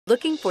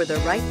Looking for the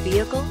right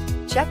vehicle?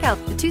 Check out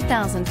the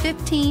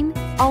 2015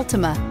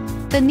 Altima.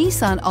 The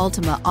Nissan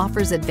Altima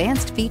offers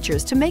advanced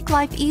features to make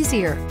life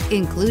easier,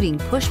 including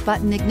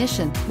push-button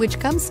ignition, which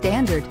comes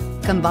standard.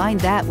 Combine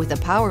that with a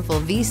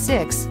powerful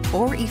V6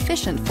 or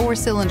efficient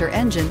 4-cylinder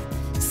engine,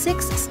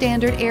 6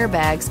 standard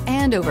airbags,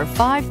 and over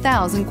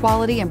 5,000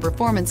 quality and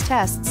performance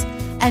tests,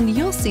 and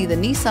you'll see the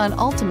Nissan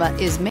Altima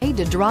is made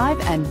to drive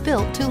and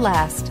built to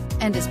last,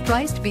 and is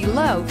priced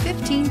below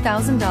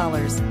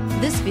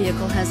 $15,000. This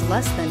vehicle has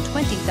less than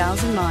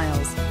 20,000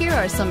 miles. Here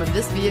are some of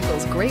this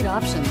vehicle's great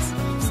options: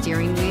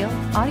 steering wheel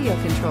audio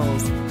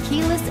controls,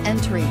 keyless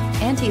entry,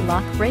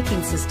 anti-lock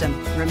braking system,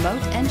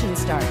 remote engine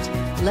start,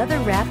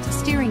 leather-wrapped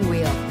steering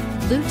wheel,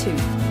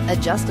 Bluetooth,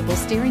 adjustable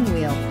steering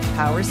wheel,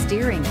 power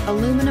steering,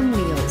 aluminum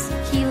wheels,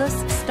 keyless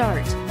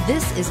start.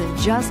 This isn't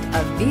just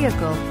a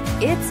vehicle,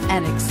 it's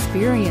an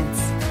experience.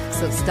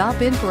 So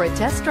stop in for a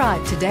test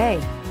drive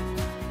today.